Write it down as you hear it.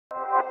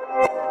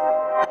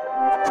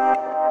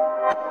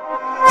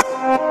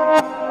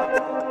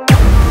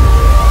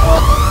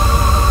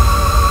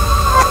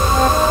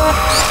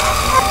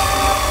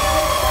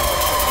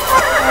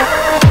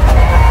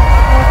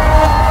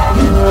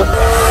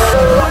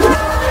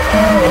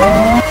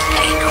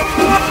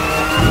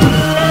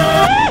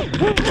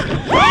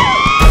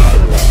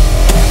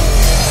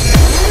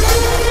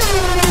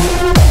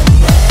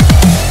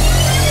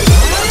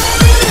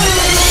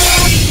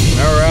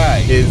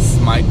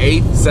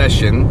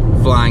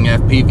Session flying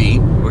FPV.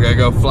 We're gonna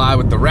go fly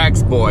with the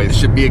RAX Boys.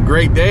 Should be a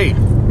great day.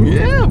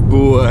 Yeah,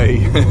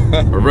 boy.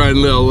 We're running a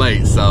little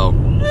late, so.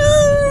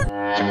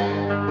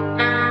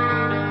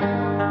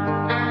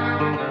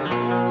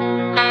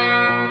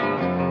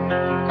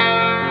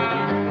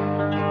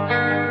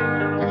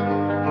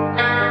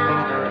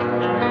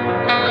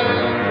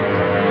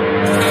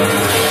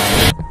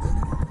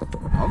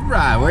 All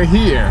right, we're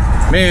here.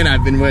 Man,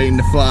 I've been waiting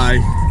to fly.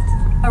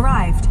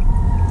 Arrived.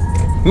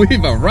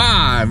 We've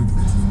arrived.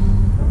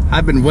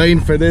 I've been waiting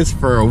for this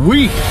for a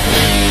week.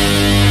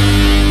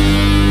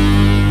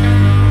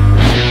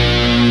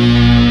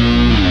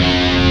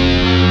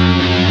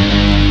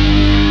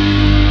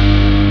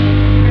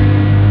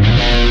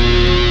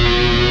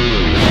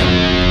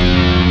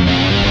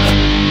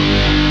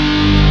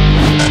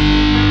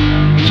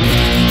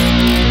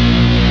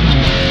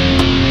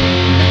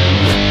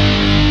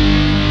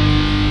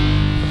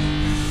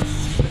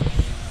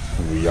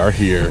 We are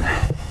here.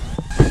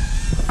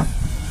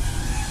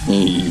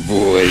 Hey,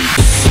 boy.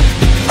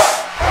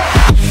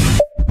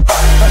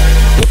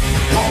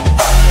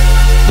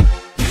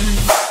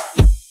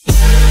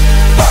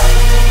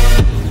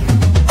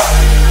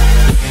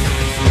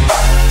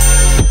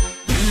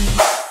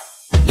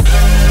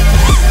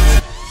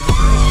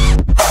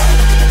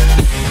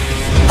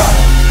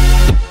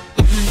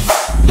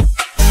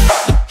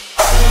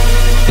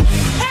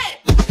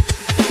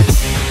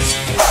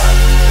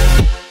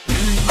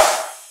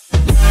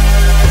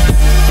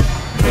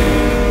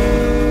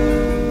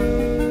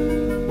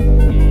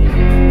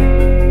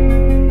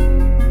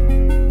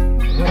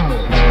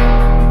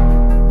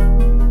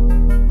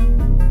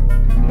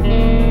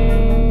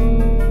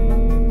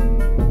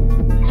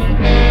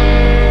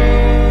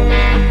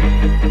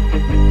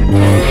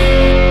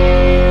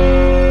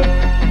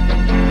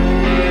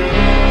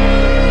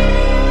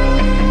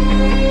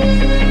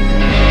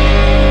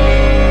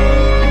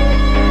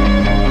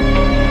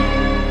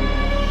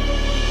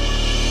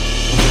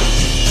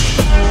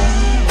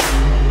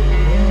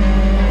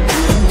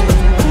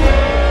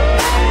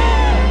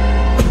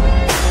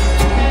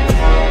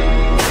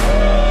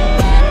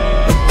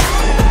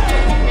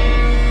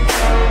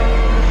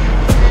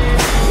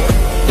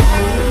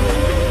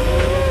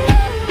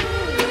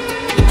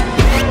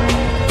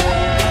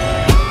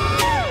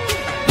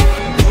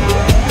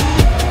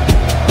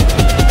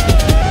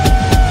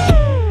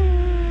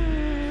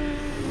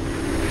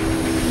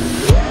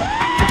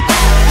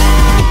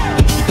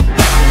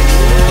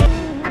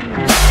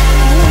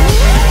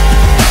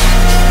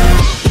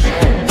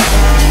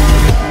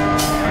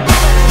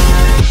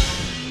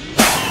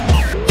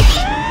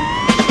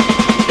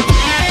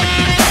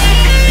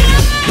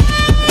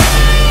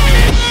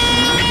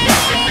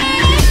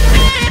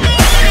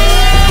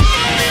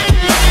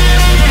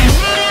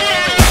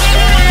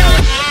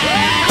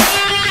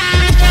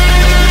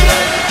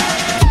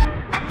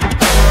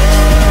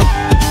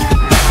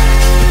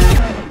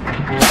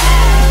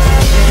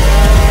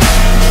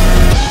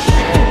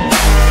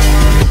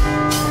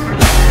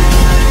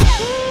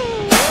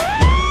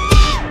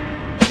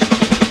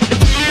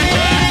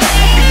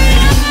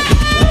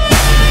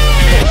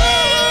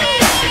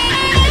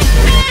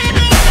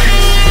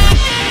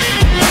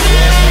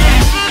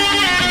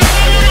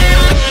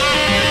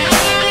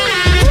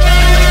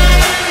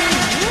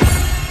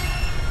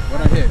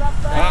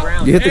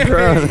 You hit the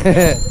ground.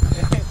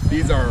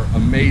 These are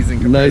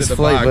amazing. Nice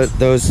flight, but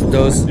those.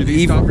 Did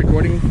you stop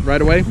recording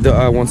right away?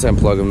 Once I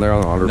unplug them, they're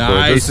on the auto.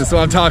 Nice. That's what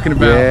I'm talking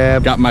about. Yeah.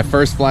 Got my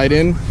first flight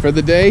in for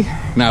the day,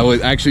 and I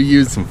would actually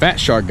use some Fat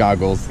Shark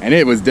goggles, and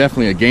it was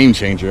definitely a game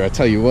changer. I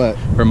tell you what.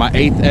 For my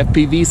 8th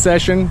FPV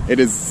session, it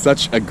is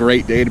such a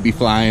great day to be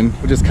flying.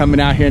 We're just coming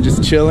out here and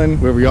just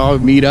chilling, where we all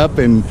meet up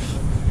and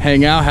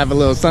hang out, have a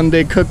little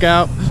Sunday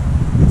cookout.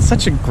 It's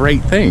such a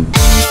great thing.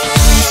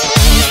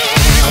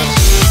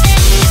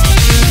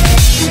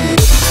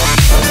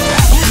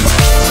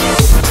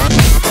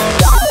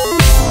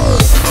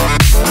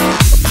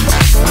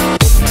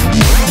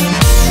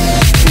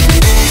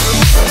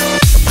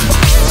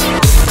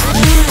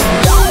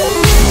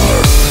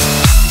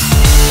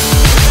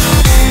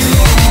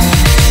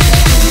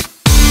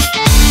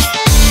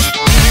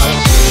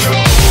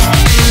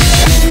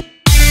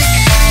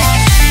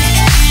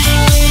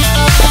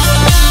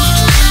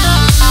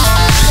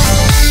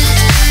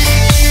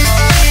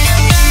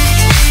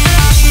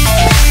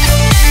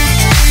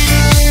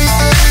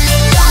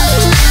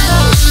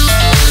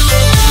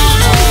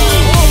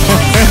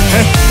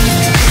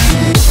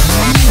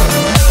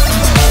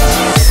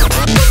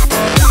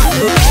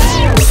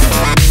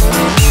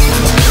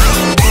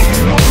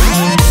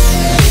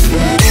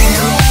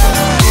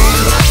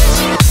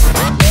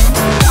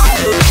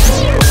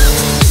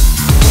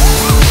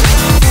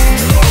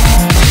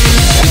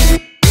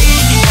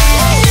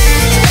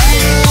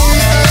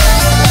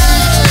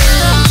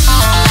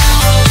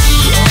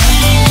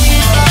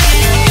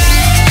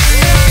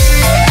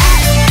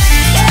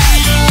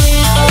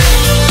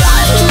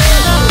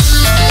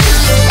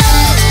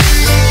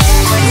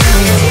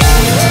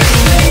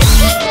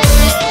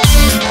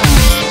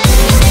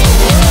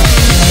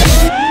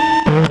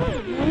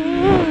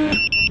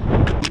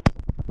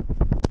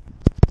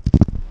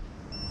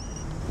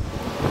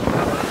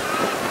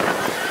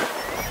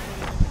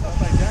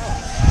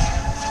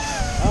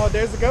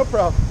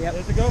 GoPro. Yep.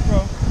 There's the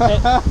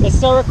GoPro. It's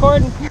still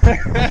recording.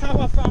 That's how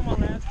I found my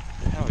last.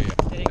 Hell yeah.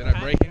 Did I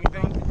break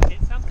anything?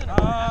 Hit something?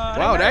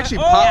 Wow, it actually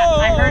popped.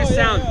 Yeah, I heard a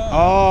sound.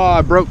 Oh,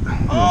 I broke.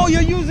 Oh,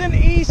 you're using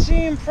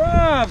eSIM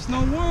props.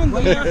 No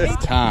wonder.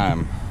 It's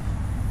time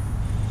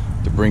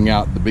to bring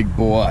out the big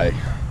boy.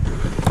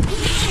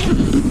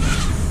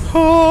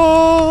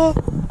 Oh,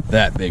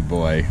 that big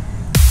boy.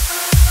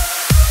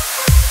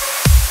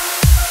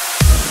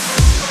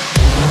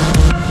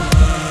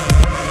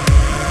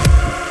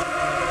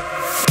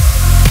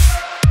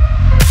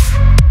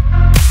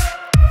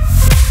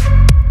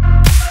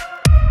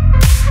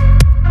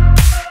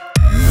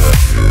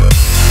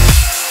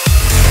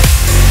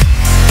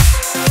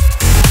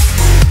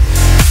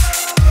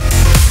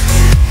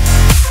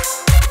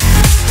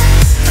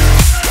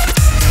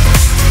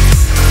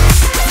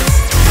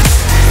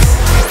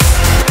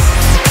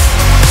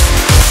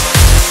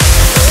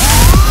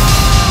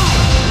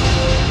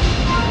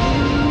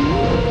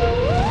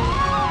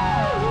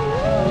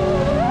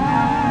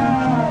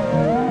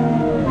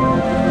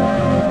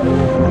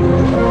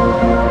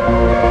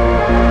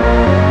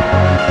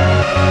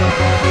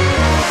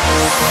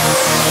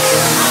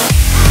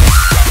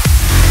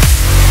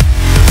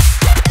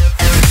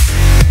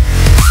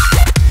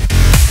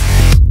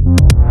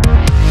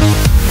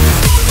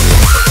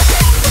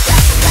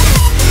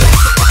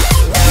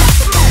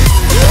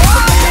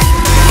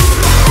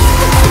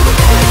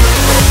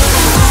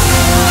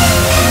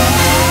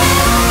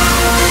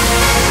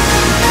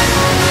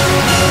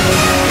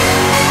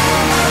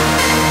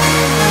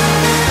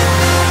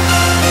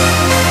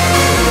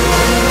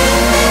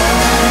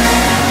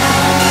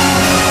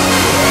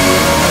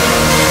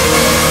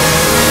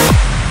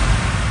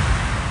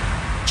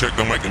 Check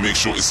the mic and make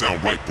sure it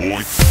sound right,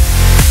 boy.